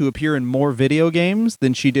WWE to appear in more video games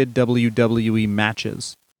than she did WWE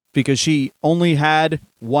matches. Because she only had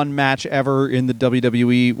one match ever in the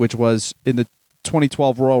WWE, which was in the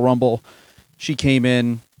 2012 Royal Rumble. She came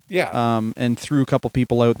in and threw a couple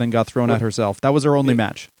people out, then got thrown out herself. That was her only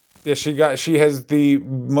match. Yeah, she has the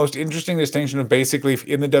most interesting distinction of basically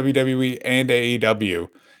in the WWE and AEW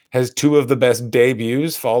has two of the best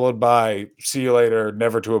debuts, followed by see you later,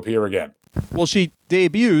 never to appear again. Well, she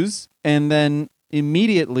debuts and then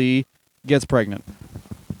immediately gets pregnant.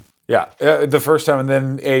 Yeah, the first time, and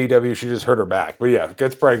then AEW, she just hurt her back. But yeah,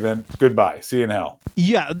 gets pregnant. Goodbye. See you in hell.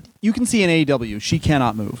 Yeah, you can see in AEW, she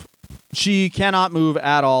cannot move. She cannot move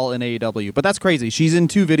at all in AEW. But that's crazy. She's in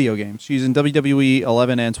 2 video games. She's in WWE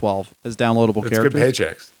 11 and 12 as downloadable That's good characters.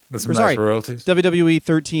 paychecks. That's some Sorry, nice royalties. WWE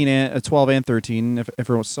 13 and 12 and 13.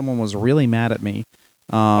 If someone was really mad at me.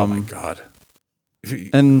 Oh my god!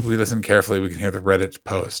 and- If we listen carefully, we can hear the Reddit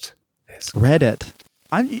post. Reddit.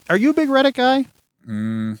 Are you a big Reddit guy?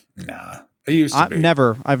 Nah, I used to be.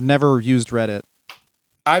 I've never used Reddit.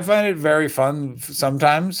 I find it very fun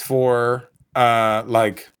sometimes for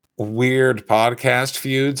like weird podcast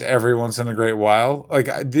feuds every once in a great while. Like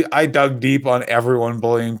I dug deep on everyone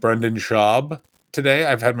bullying Brendan Schaub today.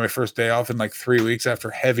 I've had my first day off in like 3 weeks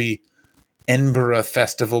after heavy Edinburgh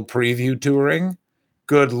Festival preview touring.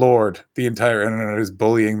 Good Lord, the entire internet is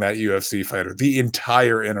bullying that UFC fighter. The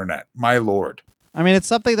entire internet, my Lord. I mean, it's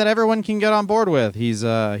something that everyone can get on board with. He's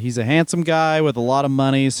a handsome guy with a lot of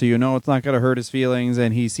money, so you know it's not going to hurt his feelings,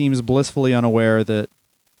 and he seems blissfully unaware that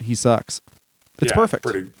he sucks. It's Yeah, perfect.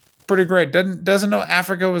 Pretty great. Doesn't know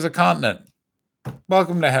Africa was a continent.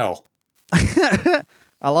 Welcome to hell. I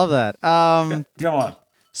love that. Come on.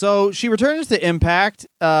 So she returns to Impact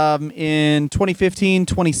in 2015,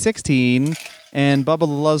 2016, and Bubba the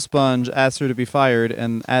Love Sponge asked her to be fired,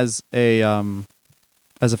 and as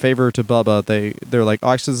a favor to Bubba, they're like,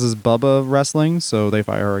 oh, actually, this is Bubba wrestling, so they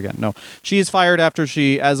fire her again. No, she is fired after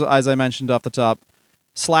she, as I mentioned off the top,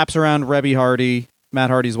 slaps around Rebby Hardy, Matt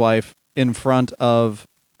Hardy's wife, in front of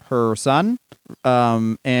her son.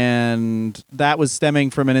 And that was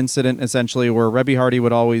stemming from an incident essentially where Rebby Hardy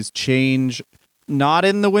would always change, not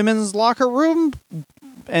in the women's locker room,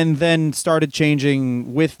 and then started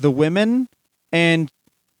changing with the women. And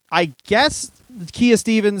I guess Kia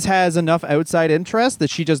Stevens has enough outside interest that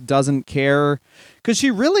she just doesn't care, because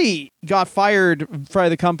she really got fired by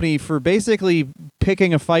the company for basically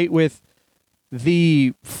picking a fight with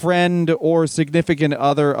the friend or significant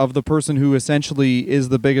other of the person who essentially is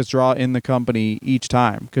the biggest draw in the company each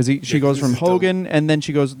time. Because she goes from Hogan, and then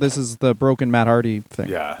she goes, this is the broken Matt Hardy thing.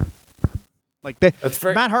 Yeah. Like That's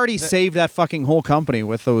Matt Hardy saved that fucking whole company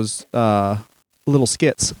with those little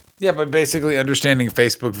skits. Yeah, but basically understanding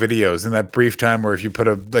Facebook videos in that brief time where if you put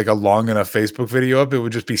a long enough Facebook video up, it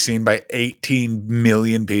would just be seen by 18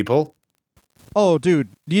 million people. Oh, dude,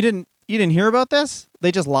 you didn't hear about this?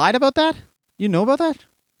 They just lied about that? You know about that?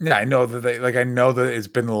 Yeah, I know that I know that it's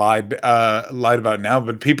been lied about now,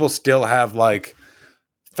 but people still have like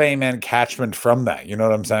fame and catchment from that. You know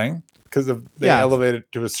what I'm saying? Because they elevated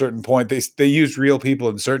to a certain point. They used real people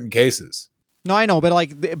in certain cases. No, I know, but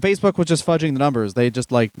like Facebook was just fudging the numbers. They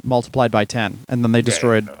just like multiplied by 10, and then they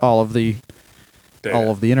destroyed all of the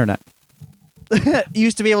internet.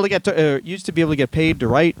 used to be able to get paid to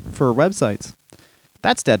write for websites.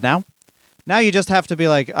 That's dead now. Now you just have to be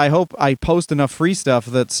like, I hope I post enough free stuff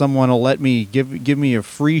that someone will let me give me a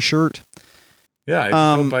free shirt. Yeah,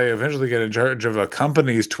 I hope I eventually get in charge of a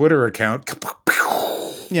company's Twitter account.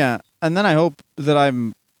 Yeah, and then I hope that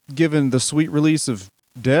I'm given the sweet release of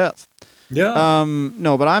death. Yeah.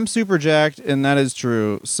 No, but I'm super jacked, and that is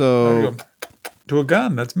true. So to a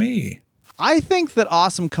gun, that's me. I think that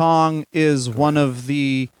Awesome Kong is one of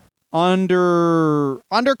the undercover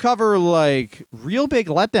like real big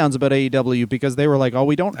letdowns about AEW, because they were like, oh,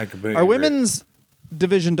 we don't, our women's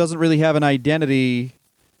division doesn't really have an identity.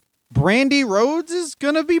 Brandy Rhodes is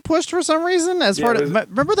gonna be pushed for some reason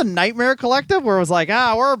remember the Nightmare Collective where it was like,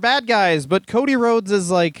 we're bad guys, but Cody Rhodes is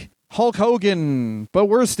like Hulk Hogan, but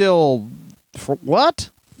we're still what?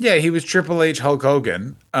 Yeah, he was Triple H Hulk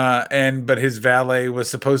Hogan, but his valet was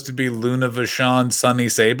supposed to be Luna Vachon, Sonny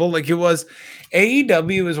Sable. Like it was,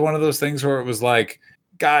 AEW is one of those things where it was like,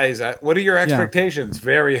 guys, what are your expectations? Yeah.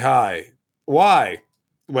 Very high. Why?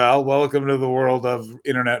 Well, welcome to the world of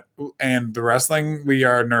internet and the wrestling. We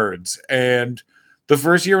are nerds. And the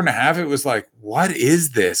first year and a half, it was like, what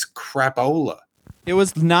is this crapola? It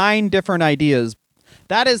was 9 different ideas.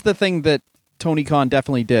 That is the thing that Tony Khan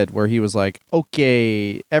definitely did, where he was like,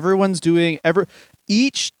 okay, everyone's doing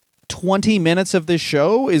each 20 minutes of this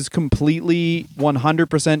show is completely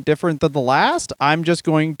 100% different than the last. I'm just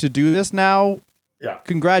going to do this now. Yeah.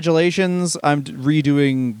 Congratulations. I'm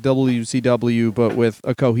redoing WCW, but with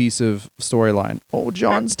a cohesive storyline. Oh,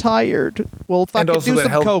 John's tired. Well, fucking do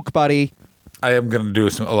some coke, buddy. I am going to do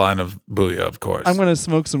a line of Booyah, of course. I'm going to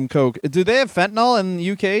smoke some coke. Do they have fentanyl in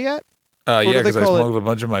the UK yet? Yeah, because I smoked a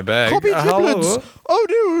bunch in my bag. Kobe Giblins. Oh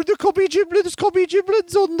no, the Kobe Giblins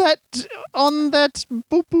on that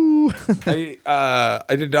boo-boo.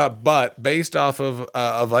 I did not, but based off of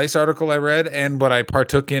a Vice article I read and what I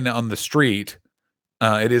partook in on the street,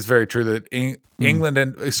 it is very true that England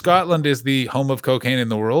and Scotland is the home of cocaine in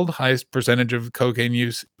the world. Highest percentage of cocaine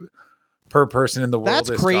use per person in the world.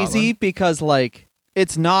 That's crazy Scotland. Because like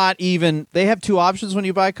it's not even. They have 2 options when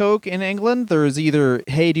you buy coke in England. There's either,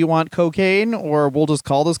 hey, do you want cocaine, or we'll just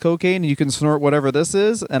call this cocaine and you can snort whatever this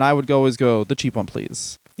is. And I would always go the cheap one,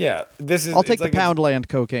 please. Yeah, this is. I'll take the Poundland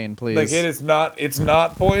cocaine, please. Like it's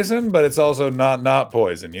not poison, but it's also not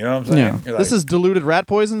poison. You know what I'm saying? Yeah. This is diluted rat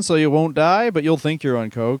poison, so you won't die, but you'll think you're on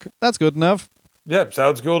coke. That's good enough. Yep,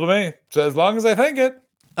 sounds cool to me. So as long as I think it.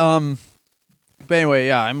 But anyway,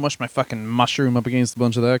 yeah, I mushed my fucking mushroom up against a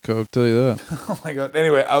bunch of that coke, tell you that. Oh my god.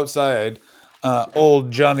 Anyway, outside, old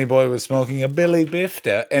Johnny Boy was smoking a Billy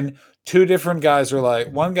Bifta, and 2 different guys were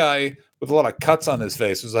like, one guy with a lot of cuts on his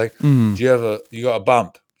face was like, you got a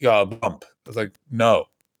bump? You got a bump? I was like, no,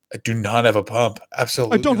 I do not have a bump.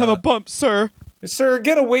 Absolutely I don't have a bump, sir. Sir,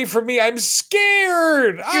 get away from me. I'm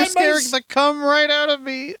scared. You're scaring the cum right out of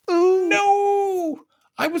me. Ooh. No.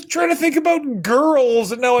 I was trying to think about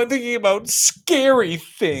girls, and now I'm thinking about scary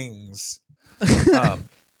things. And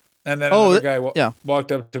then another guy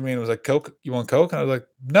walked up to me and was like, Coke? You want Coke? And I was like,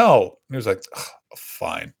 no. And he was like,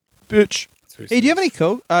 fine. Bitch. Hey, do you have any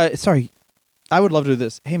Coke? Sorry. I would love to do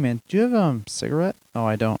this. Hey, man, do you have cigarette? No,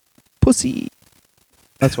 I don't. Pussy.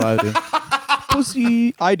 That's what I do.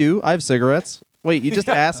 Pussy. I do. I have cigarettes. Wait, you just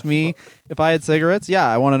asked me if I had cigarettes? Yeah,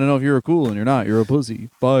 I wanted to know if you were cool, and you're not. You're a pussy.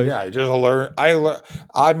 Bye. Yeah, I just learned.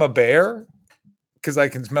 I'm a bear because I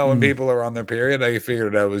can smell when people are on their period. I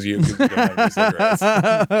figured out it was you because you don't have any cigarettes.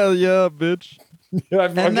 Hell yeah, bitch. I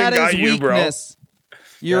fucking And that got is you, bro. weakness.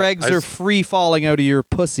 Your Yeah, eggs are free falling out of your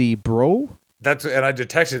pussy, bro. And I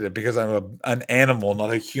detected it because I'm an animal,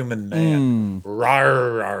 not a human man.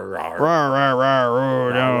 Rawr, rawr,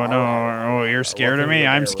 rawr. Oh, no. Oh, you're scared of me?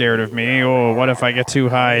 I'm scared of me. Oh, what if I get too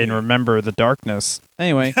high and remember the darkness?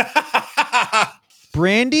 Anyway,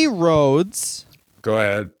 Brandy Rhodes Go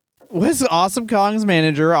ahead. was Awesome Kong's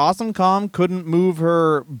manager. Awesome Kong couldn't move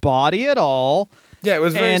her body at all. Yeah, it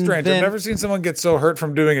was very And strange. then- I've never seen someone get so hurt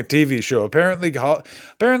from doing a TV show.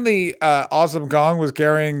 Apparently, Awesome Kong was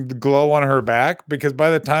carrying the glow on her back because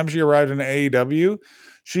by the time she arrived in AEW,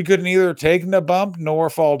 she couldn't either take the bump nor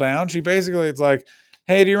fall down. She basically, it's like,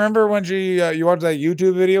 hey, do you remember when you watched that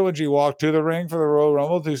YouTube video when she walked to the ring for the Royal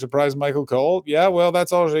Rumble to surprise Michael Cole? Yeah, well,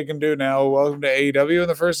 that's all she can do now. Welcome to AEW in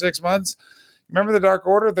the first 6 months. Remember the Dark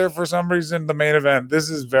Order? They're for some reason the main event. This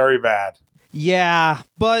is very bad. Yeah,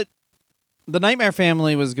 but the Nightmare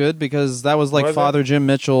Family was good because that was like Was it? Father Jim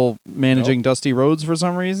Mitchell managing Dusty Rhodes for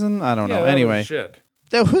some reason. I don't know. Yeah, that was Anyway, shit.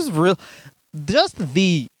 that was real. Just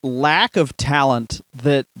the lack of talent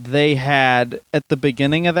that they had at the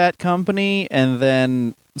beginning of that company, and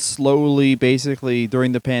then slowly, basically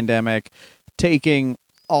during the pandemic, taking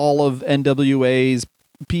all of NWA's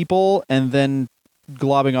people and then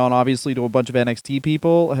globbing on obviously to a bunch of NXT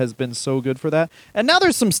people has been so good for that. And now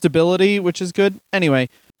there's some stability, which is good. Anyway,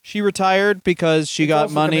 she retired because she got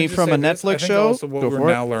Also, can I money just from say a this? I Netflix think show. Also, what Go we're for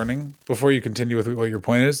it. now learning, before you continue with what your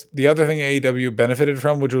point is, the other thing AEW benefited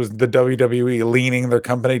from, which was the WWE leaning their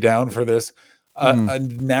company down for this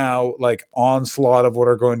now like onslaught of what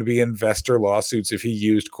are going to be investor lawsuits if he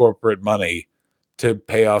used corporate money to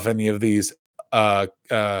pay off any of these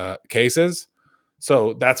cases.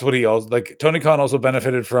 So that's what he also like. Tony Khan also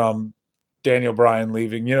benefited from Daniel Bryan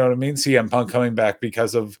leaving. You know what I mean? CM Punk coming back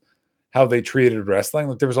because of how they treated wrestling.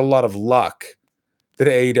 Like there was a lot of luck that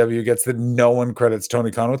AEW gets that no one credits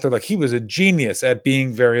Tony Khan with. They're like, he was a genius at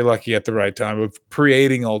being very lucky at the right time of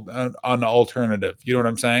creating an alternative. You know what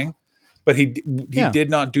I'm saying? But he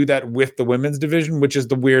did not do that with the women's division, which is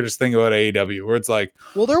the weirdest thing about AEW, where it's like,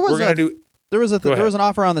 Well, there was we're gonna do. there was Go ahead. an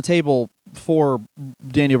offer on the table for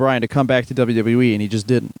Daniel Bryan to come back to WWE, and he just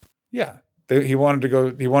didn't. Yeah, he wanted to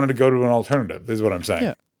go. He wanted to go to an alternative. Is what I'm saying.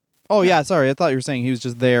 Yeah. Oh yeah, sorry. I thought you were saying he was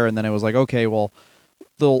just there, and then it was like, okay, well,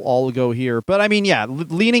 they'll all go here. But I mean, yeah,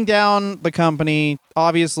 leaning down the company.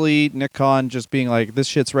 Obviously, Nick Khan just being like, this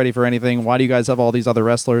shit's ready for anything. Why do you guys have all these other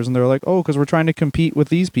wrestlers? And they're like, oh, because we're trying to compete with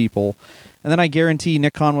these people. And then I guarantee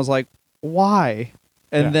Nick Khan was like, why?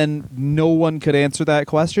 And Yeah. then no one could answer that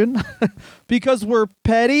question because we're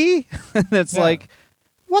petty. And it's Yeah. like,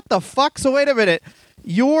 what the fuck? So wait a minute.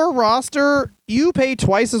 Your roster, you pay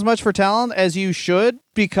twice as much for talent as you should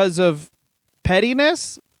because of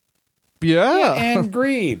pettiness? Yeah. And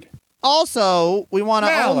greed. Also, we want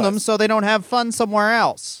to own them Malice. so they don't have fun somewhere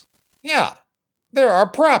else. Yeah, they're our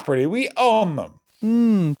property. We own them.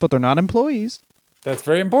 But they're not employees. That's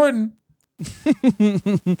very important.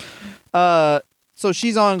 So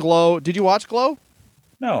she's on Glow. Did you watch Glow?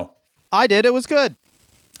 No, I did. It was good.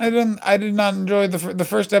 I didn't. I did not enjoy the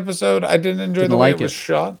first episode. I didn't enjoy Didn't the way like it was it.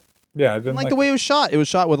 shot. Yeah, I didn't Like the way it was shot. It was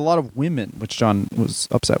shot with a lot of women, which John was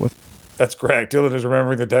upset with. That's correct. Dylan is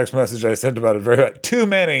remembering the text message I sent about it very well. Too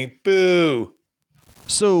many. Boo.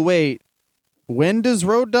 So wait, when does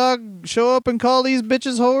Road Dogg show up and call these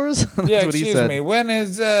bitches whores? That's Yeah, what he excuse said. me. When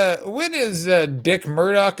is Dick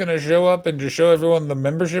Murdoch going to show up and just show everyone the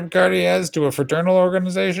membership card he has to a fraternal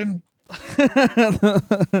organization?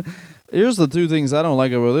 Here's the two things I don't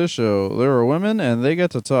like about this show. There are women and they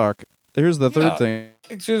get to talk. Here's the third Yeah. thing.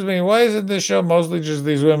 Excuse me. Why isn't this show mostly just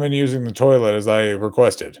these women using the toilet as I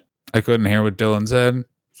requested? I couldn't hear what Dylan said,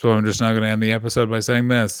 so I'm just not going to end the episode by saying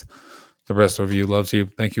this. The rest of you loves you.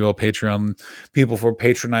 Thank you all Patreon people for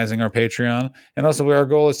patronizing our Patreon. And also our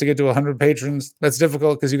goal is to get to 100 patrons. That's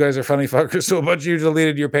difficult because you guys are funny fuckers. So a bunch of you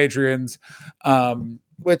deleted your Patreons.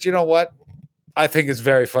 Which, you know what? I think is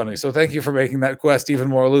very funny. So thank you for making that quest even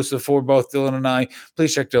more elusive for both Dylan and I.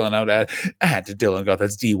 Please check Dylan out at Dylan Goth.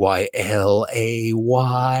 That's DYLAYANGO.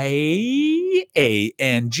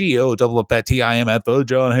 Double up that T. I am at the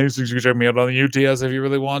John Hastings. You can check me out on the UTS if you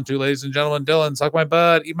really want to, ladies and gentlemen. Dylan, suck my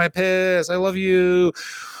butt, eat my piss. I love you.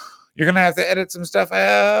 You're gonna have to edit some stuff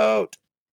out.